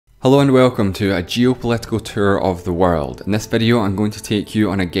Hello and welcome to a geopolitical tour of the world. In this video I'm going to take you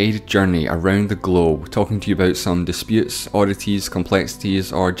on a guided journey around the globe, talking to you about some disputes, oddities,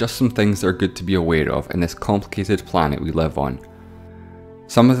 complexities, or just some things that are good to be aware of in this complicated planet we live on.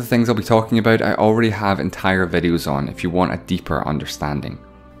 Some of the things I'll be talking about I already have entire videos on if you want a deeper understanding.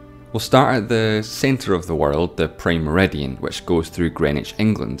 We'll start at the centre of the world, the Prime Meridian, which goes through Greenwich,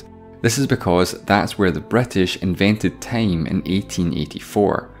 England. This is because that's where the British invented time in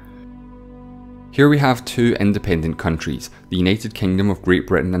 1884. Here we have two independent countries, the United Kingdom of Great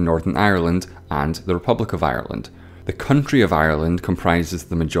Britain and Northern Ireland, and the Republic of Ireland. The country of Ireland comprises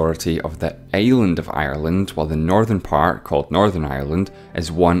the majority of the island of Ireland, while the northern part, called Northern Ireland,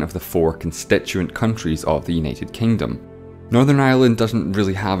 is one of the four constituent countries of the United Kingdom. Northern Ireland doesn't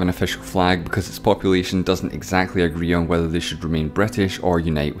really have an official flag because its population doesn't exactly agree on whether they should remain British or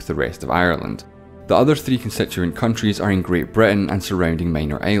unite with the rest of Ireland. The other three constituent countries are in Great Britain and surrounding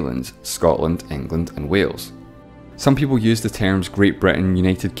minor islands, Scotland, England and Wales. Some people use the terms Great Britain,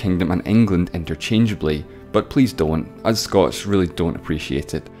 United Kingdom and England interchangeably, but please don't, us Scots really don't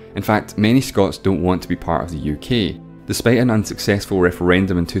appreciate it. In fact, many Scots don't want to be part of the UK. Despite an unsuccessful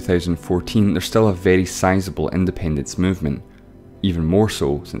referendum in 2014, there's still a very sizable independence movement, even more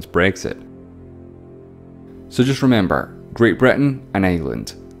so since Brexit. So just remember, Great Britain, an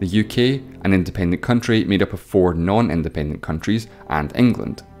island, the UK, an independent country made up of four non-independent countries, and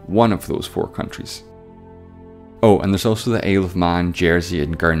England, one of those four countries. Oh, and there's also the Isle of Man, Jersey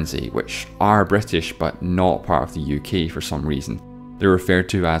and Guernsey, which are British but not part of the UK for some reason. They're referred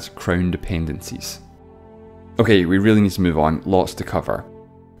to as Crown dependencies. Okay, we really need to move on, lots to cover.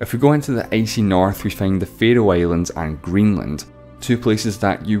 If we go into the icy north, we find the Faroe Islands and Greenland, two places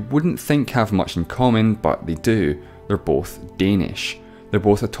that you wouldn't think have much in common, but they do. They're both Danish. They're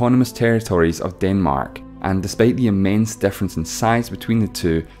both autonomous territories of Denmark, and despite the immense difference in size between the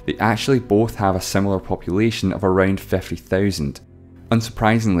two, they actually both have a similar population of around 50,000.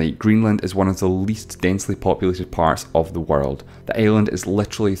 Unsurprisingly, Greenland is one of the least densely populated parts of the world. The island is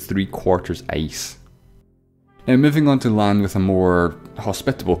literally 3/4 ice. Now moving on to land with a more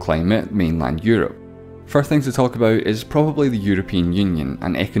hospitable climate, mainland Europe. First thing to talk about is probably the European Union,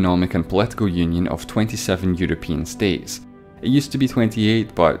 an economic and political union of 27 European states. It used to be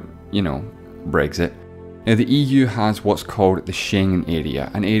 28, but, you know, Brexit. Now the EU has what's called the Schengen area,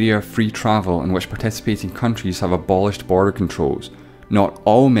 an area of free travel in which participating countries have abolished border controls. Not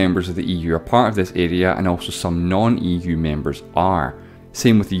all members of the EU are part of this area, and also some non-EU members are.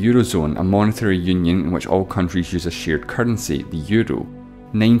 Same with the Eurozone, a monetary union in which all countries use a shared currency, the euro.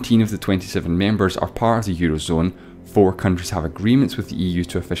 19 of the 27 members are part of the Eurozone, 4 countries have agreements with the EU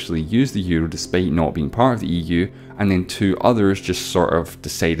to officially use the euro despite not being part of the EU, and then 2 others just sort of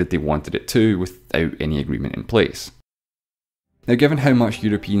decided they wanted it too without any agreement in place. Now given how much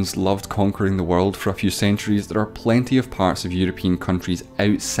Europeans loved conquering the world for a few centuries, there are plenty of parts of European countries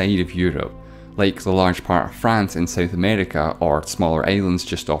outside of Europe, like the large part of France in South America or smaller islands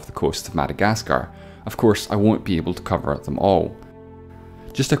just off the coast of Madagascar. Of course, I won't be able to cover them all.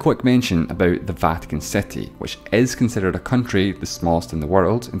 Just a quick mention about the Vatican City, which is considered a country, the smallest in the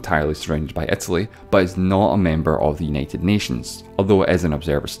world, entirely surrounded by Italy, but is not a member of the United Nations, although it is an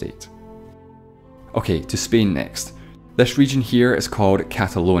observer state. Okay, to Spain next. This region here is called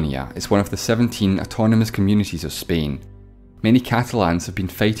Catalonia. It's one of the 17 autonomous communities of Spain. Many Catalans have been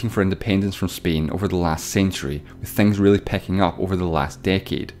fighting for independence from Spain over the last century, with things really picking up over the last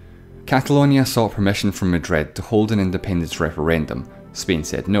decade. Catalonia sought permission from Madrid to hold an independence referendum. Spain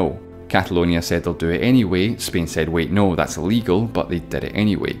said no. Catalonia said they'll do it anyway. Spain said wait no, that's illegal, but they did it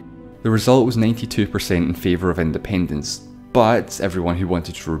anyway. The result was 92% in favour of independence, but everyone who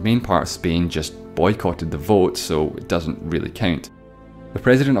wanted to remain part of Spain just boycotted the vote, so it doesn't really count. The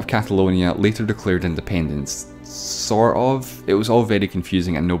president of Catalonia later declared independence. Sort of. It was all very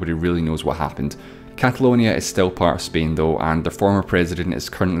confusing and nobody really knows what happened. Catalonia is still part of Spain though, and their former president is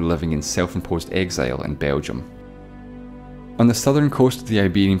currently living in self-imposed exile in Belgium. On the southern coast of the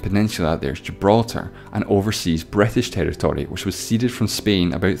Iberian Peninsula there's Gibraltar, an overseas British territory which was ceded from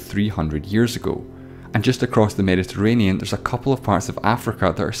Spain about 300 years ago. And just across the Mediterranean there's a couple of parts of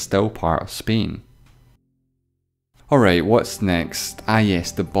Africa that are still part of Spain. Alright, what's next? Ah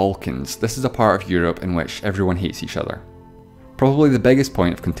yes, the Balkans. This is a part of Europe in which everyone hates each other. Probably the biggest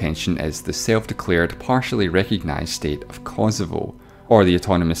point of contention is the self-declared, partially recognised state of Kosovo, or the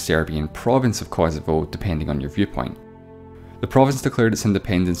autonomous Serbian province of Kosovo depending on your viewpoint. The province declared its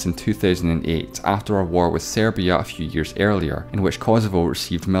independence in 2008 after a war with Serbia a few years earlier, in which Kosovo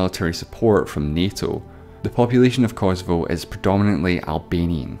received military support from NATO. The population of Kosovo is predominantly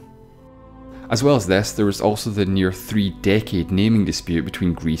Albanian. As well as this, there was also the near 3-decade naming dispute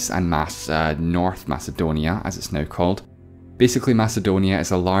between Greece and North Macedonia, as it's now called. Basically, Macedonia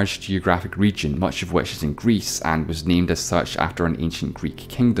is a large geographic region, much of which is in Greece, and was named as such after an ancient Greek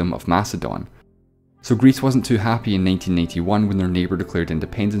kingdom of Macedon. So Greece wasn't too happy in 1991 when their neighbour declared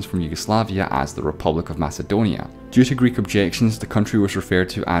independence from Yugoslavia as the Republic of Macedonia. Due to Greek objections, the country was referred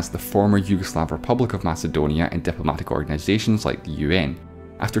to as the former Yugoslav Republic of Macedonia in diplomatic organisations like the UN.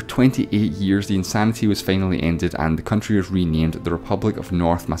 After 28 years, the insanity was finally ended and the country was renamed the Republic of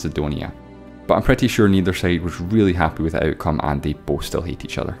North Macedonia. But I'm pretty sure neither side was really happy with the outcome and they both still hate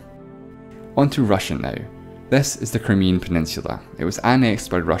each other. On to Russia now. This is the Crimean Peninsula. It was annexed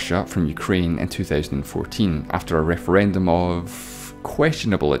by Russia from Ukraine in 2014 after a referendum of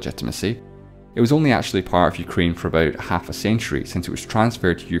questionable legitimacy. It was only actually part of Ukraine for about half a century since it was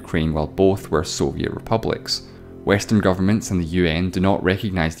transferred to Ukraine while both were Soviet republics. Western governments and the UN do not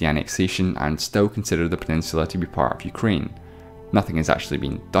recognise the annexation and still consider the peninsula to be part of Ukraine. Nothing has actually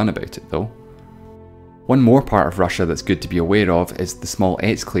been done about it though. One more part of Russia that's good to be aware of is the small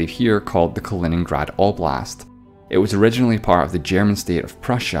exclave here called the Kaliningrad Oblast. It was originally part of the German state of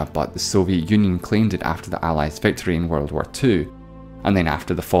Prussia, but the Soviet Union claimed it after the Allies' victory in World War II, and then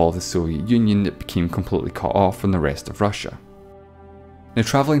after the fall of the Soviet Union it became completely cut off from the rest of Russia. Now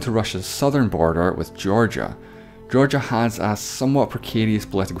travelling to Russia's southern border with Georgia, Georgia has a somewhat precarious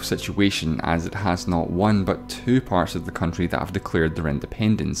political situation as it has not one but two parts of the country that have declared their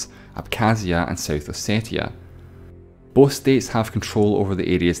independence, Abkhazia and South Ossetia. Both states have control over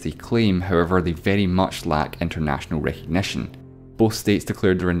the areas they claim, however they very much lack international recognition. Both states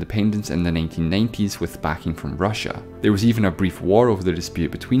declared their independence in the 1990s with backing from Russia. There was even a brief war over the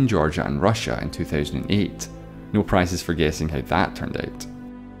dispute between Georgia and Russia in 2008. No prizes for guessing how that turned out.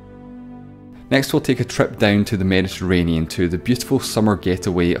 Next we'll take a trip down to the Mediterranean to the beautiful summer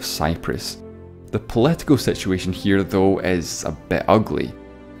getaway of Cyprus. The political situation here though is a bit ugly.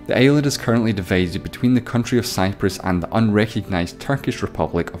 The island is currently divided between the country of Cyprus and the unrecognised Turkish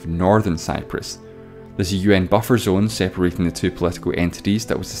Republic of Northern Cyprus. There's a UN buffer zone separating the two political entities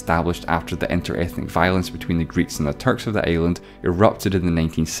that was established after the inter-ethnic violence between the Greeks and the Turks of the island erupted in the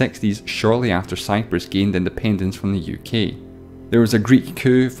 1960s shortly after Cyprus gained independence from the UK. There was a Greek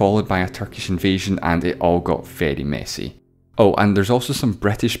coup followed by a Turkish invasion and it all got very messy. Oh, and there's also some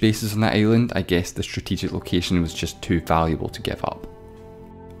British bases on the island. I guess the strategic location was just too valuable to give up.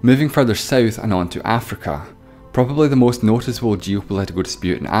 Moving further south and on to Africa. Probably the most noticeable geopolitical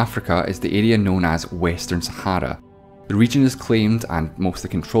dispute in Africa is the area known as Western Sahara. The region is claimed and mostly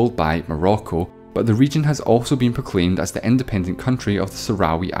controlled by Morocco, but the region has also been proclaimed as the independent country of the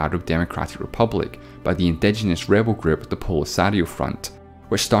Sahrawi Arab Democratic Republic by the indigenous rebel group the Polisario Front,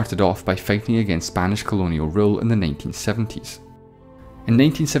 which started off by fighting against Spanish colonial rule in the 1970s. In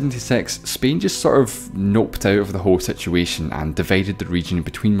 1976, Spain just sort of noped out of the whole situation and divided the region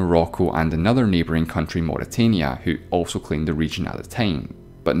between Morocco and another neighbouring country, Mauritania, who also claimed the region at the time,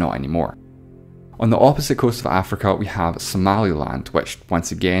 but not anymore. On the opposite coast of Africa we have Somaliland, which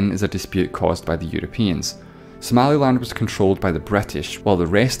once again is a dispute caused by the Europeans. Somaliland was controlled by the British, while the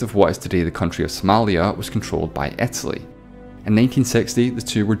rest of what is today the country of Somalia was controlled by Italy. In 1960, the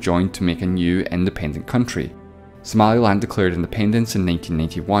two were joined to make a new independent country. Somaliland declared independence in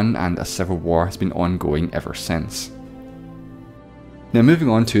 1991 and a civil war has been ongoing ever since. Now moving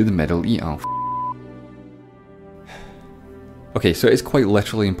on to the Middle East. Okay, so it's quite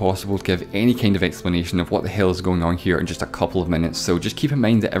literally impossible to give any kind of explanation of what the hell is going on here in just a couple of minutes, so just keep in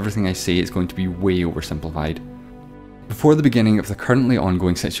mind that everything I say is going to be way oversimplified. Before the beginning of the currently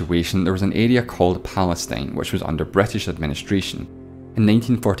ongoing situation, there was an area called Palestine, which was under British administration. In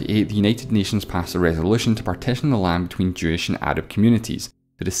 1948, the United Nations passed a resolution to partition the land between Jewish and Arab communities.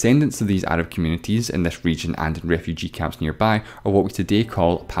 The descendants of these Arab communities in this region and in refugee camps nearby are what we today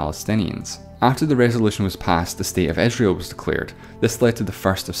call Palestinians. After the resolution was passed, the State of Israel was declared. This led to the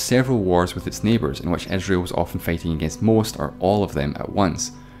first of several wars with its neighbours, in which Israel was often fighting against most or all of them at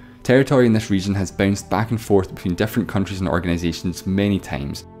once. Territory in this region has bounced back and forth between different countries and organisations many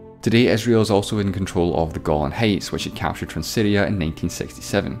times. Today, Israel is also in control of the Golan Heights, which it captured from Syria in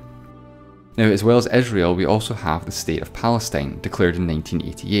 1967. Now, as well as Israel, we also have the State of Palestine, declared in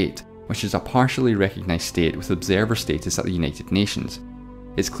 1988, which is a partially recognised state with observer status at the United Nations.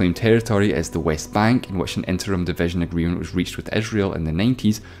 Its claimed territory is the West Bank, in which an interim division agreement was reached with Israel in the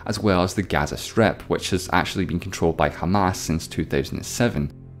 90s, as well as the Gaza Strip, which has actually been controlled by Hamas since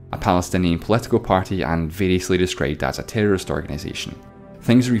 2007, a Palestinian political party and variously described as a terrorist organisation.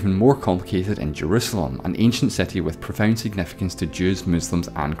 Things are even more complicated in Jerusalem, an ancient city with profound significance to Jews, Muslims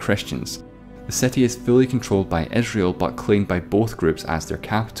and Christians. The city is fully controlled by Israel but claimed by both groups as their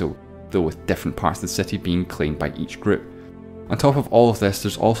capital, though with different parts of the city being claimed by each group. On top of all of this,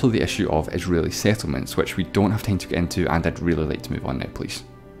 there's also the issue of Israeli settlements, which we don't have time to get into, and I'd really like to move on now, please.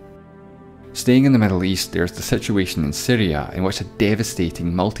 Staying in the Middle East, there's the situation in Syria, in which a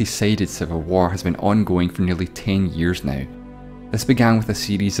devastating multi-sided civil war has been ongoing for nearly 10 years now. This began with a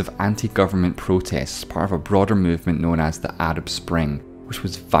series of anti-government protests, part of a broader movement known as the Arab Spring, which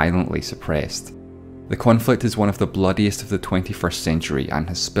was violently suppressed. The conflict is one of the bloodiest of the 21st century and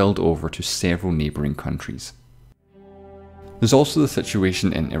has spilled over to several neighbouring countries. There's also the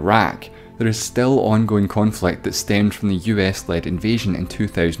situation in Iraq. There is still ongoing conflict that stemmed from the US-led invasion in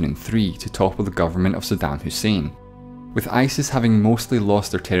 2003 to topple the government of Saddam Hussein. With ISIS having mostly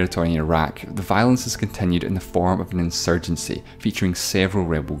lost their territory in Iraq, the violence has continued in the form of an insurgency featuring several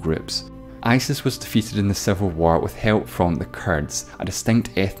rebel groups. ISIS was defeated in the civil war with help from the Kurds, a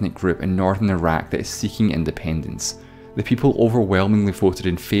distinct ethnic group in northern Iraq that is seeking independence. The people overwhelmingly voted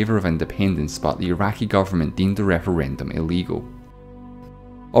in favour of independence, but the Iraqi government deemed the referendum illegal.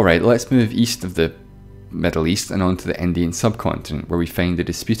 Alright, let's move east of the Middle East and onto the Indian subcontinent, where we find the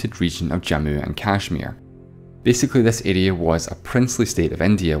disputed region of Jammu and Kashmir. Basically, this area was a princely state of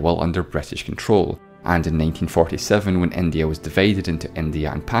India while under British control, and in 1947, when India was divided into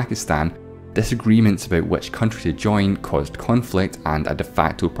India and Pakistan, disagreements about which country to join caused conflict and a de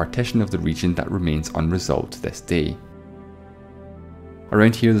facto partition of the region that remains unresolved to this day.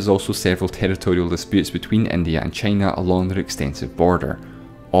 Around here, there's also several territorial disputes between India and China along their extensive border,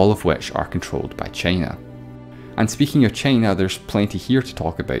 all of which are controlled by China. And speaking of China, there's plenty here to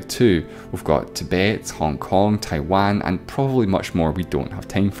talk about too. We've got Tibet, Hong Kong, Taiwan, and probably much more we don't have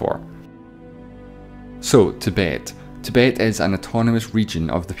time for. So, Tibet. Tibet is an autonomous region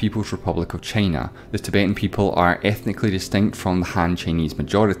of the People's Republic of China. The Tibetan people are ethnically distinct from the Han Chinese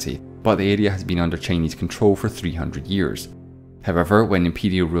majority, but the area has been under Chinese control for 300 years. However, when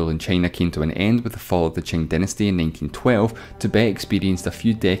imperial rule in China came to an end with the fall of the Qing dynasty in 1912, Tibet experienced a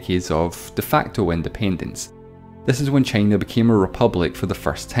few decades of de facto independence. This is when China became a republic for the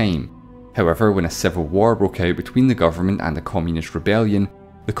first time. However, when a civil war broke out between the government and the communist rebellion,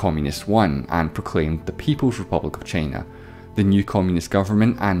 the communists won and proclaimed the People's Republic of China. The new communist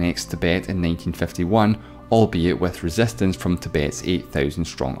government annexed Tibet in 1951, albeit with resistance from Tibet's 8,000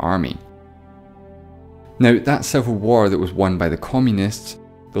 strong army. Now, that civil war that was won by the communists,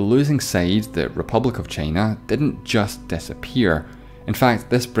 the losing side, the Republic of China, didn't just disappear. In fact,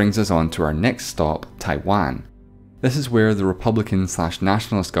 this brings us on to our next stop, Taiwan. This is where the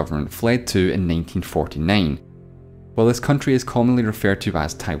Republican/nationalist government fled to in 1949. While this country is commonly referred to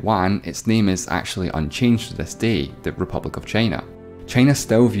as Taiwan, its name is actually unchanged to this day, the Republic of China. China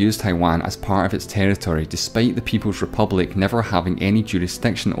still views Taiwan as part of its territory despite the People's Republic never having any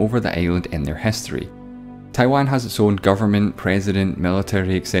jurisdiction over the island in their history. Taiwan has its own government, president,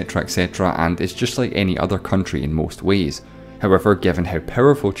 military, etc, and it's just like any other country in most ways. However, given how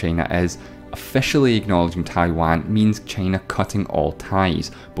powerful China is, officially acknowledging Taiwan means China cutting all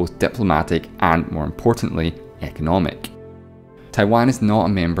ties, both diplomatic and, more importantly, economic. Taiwan is not a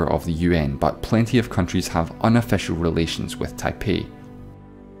member of the UN, but plenty of countries have unofficial relations with Taipei.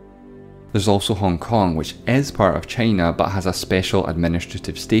 There's also Hong Kong, which is part of China but has a special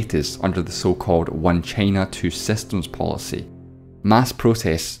administrative status under the so-called One China, Two Systems policy. Mass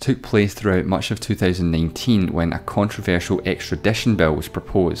protests took place throughout much of 2019 when a controversial extradition bill was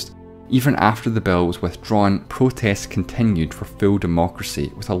proposed. Even after the bill was withdrawn, protests continued for full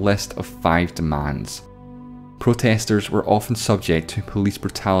democracy with a list of 5 demands. Protesters were often subject to police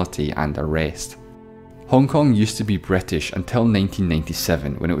brutality and arrest. Hong Kong used to be British until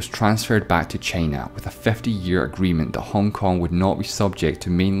 1997 when it was transferred back to China with a 50-year agreement that Hong Kong would not be subject to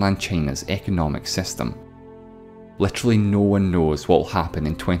mainland China's economic system. Literally no one knows what will happen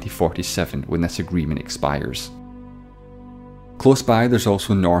in 2047 when this agreement expires. Close by, there's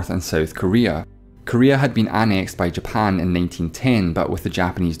also North and South Korea. Korea had been annexed by Japan in 1910, but with the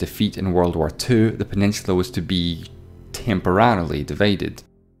Japanese defeat in World War II, the peninsula was to be temporarily divided.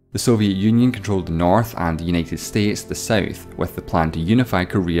 The Soviet Union controlled the north and the United States the south, with the plan to unify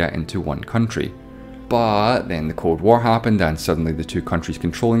Korea into one country. But then the Cold War happened and suddenly the two countries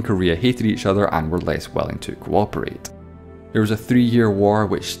controlling Korea hated each other and were less willing to cooperate. There was a 3-year war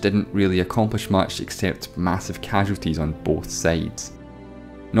which didn't really accomplish much except massive casualties on both sides.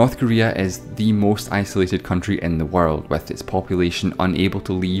 North Korea is the most isolated country in the world, with its population unable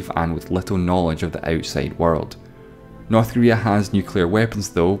to leave and with little knowledge of the outside world. North Korea has nuclear weapons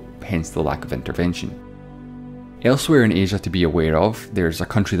though, hence the lack of intervention. Elsewhere in Asia to be aware of, there's a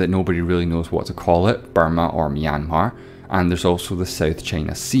country that nobody really knows what to call it, Burma or Myanmar, and there's also the South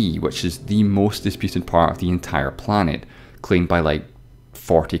China Sea, which is the most disputed part of the entire planet, claimed by like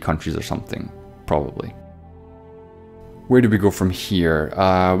 40 countries or something, probably. Where do we go from here?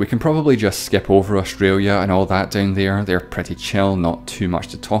 We can probably just skip over Australia and all that down there. They're pretty chill, not too much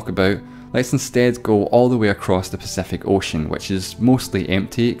to talk about. Let's instead go all the way across the Pacific Ocean, which is mostly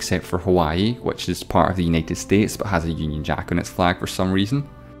empty except for Hawaii, which is part of the United States but has a Union Jack on its flag for some reason.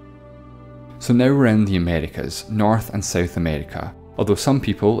 So now we're in the Americas, North and South America, although some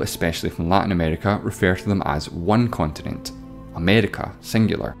people, especially from Latin America, refer to them as one continent, America,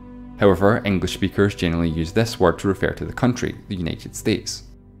 singular. However, English speakers generally use this word to refer to the country, the United States.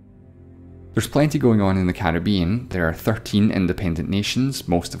 There's plenty going on in the Caribbean. There are 13 independent nations,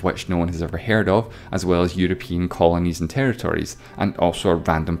 most of which no one has ever heard of, as well as European colonies and territories, and also a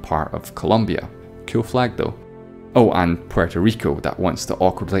random part of Colombia. Cool flag though. Oh, and Puerto Rico, that wants to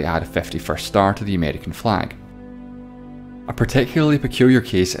awkwardly add a 51st star to the American flag. A particularly peculiar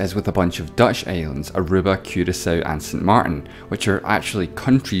case is with a bunch of Dutch islands, Aruba, Curacao and St Martin, which are actually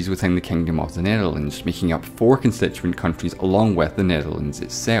countries within the Kingdom of the Netherlands, making up 4 constituent countries along with the Netherlands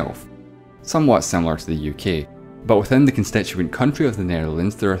itself. Somewhat similar to the UK, but within the constituent country of the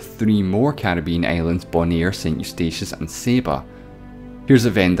Netherlands there are 3 more Caribbean islands, Bonaire, St Eustatius and Saba. Here's a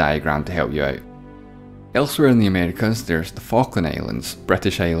Venn diagram to help you out. Elsewhere in the Americas there's the Falkland Islands,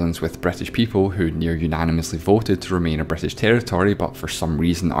 British islands with British people who near unanimously voted to remain a British territory, but for some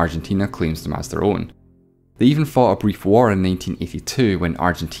reason Argentina claims them as their own. They even fought a brief war in 1982 when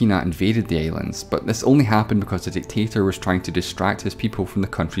Argentina invaded the islands, but this only happened because the dictator was trying to distract his people from the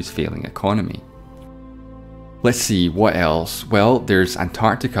country's failing economy. Let's see, what else? Well, there's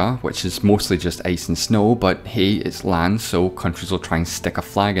Antarctica, which is mostly just ice and snow, but hey, it's land, so countries will try and stick a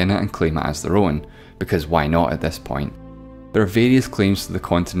flag in it and claim it as their own, because why not at this point? There are various claims to the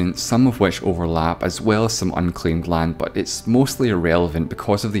continent, some of which overlap, as well as some unclaimed land, but it's mostly irrelevant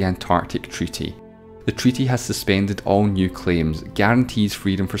because of the Antarctic Treaty. The treaty has suspended all new claims, guarantees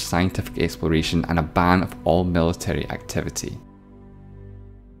freedom for scientific exploration, and a ban of all military activity.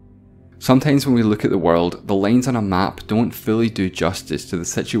 Sometimes when we look at the world, the lines on a map don't fully do justice to the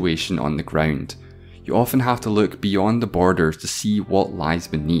situation on the ground. You often have to look beyond the borders to see what lies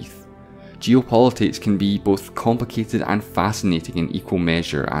beneath. Geopolitics can be both complicated and fascinating in equal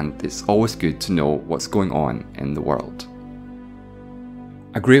measure, and it's always good to know what's going on in the world.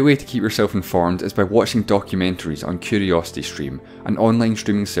 A great way to keep yourself informed is by watching documentaries on CuriosityStream, an online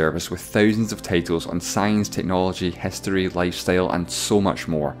streaming service with thousands of titles on science, technology, history, lifestyle and so much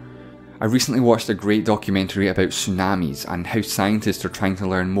more. I recently watched a great documentary about tsunamis and how scientists are trying to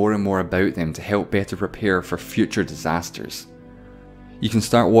learn more and more about them to help better prepare for future disasters. You can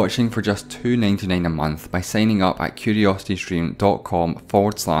start watching for just $2.99 a month by signing up at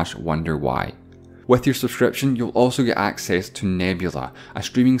curiositystream.com/wonderwhy. With your subscription, you'll also get access to Nebula, a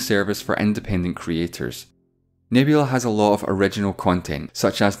streaming service for independent creators. Nebula has a lot of original content,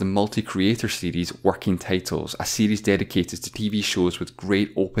 such as the multi-creator series Working Titles, a series dedicated to TV shows with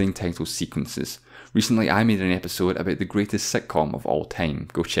great opening title sequences. Recently I made an episode about the greatest sitcom of all time,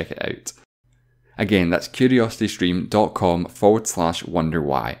 go check it out. Again, that's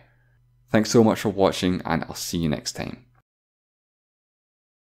curiositystream.com/wonderwhy. Thanks so much for watching and I'll see you next time.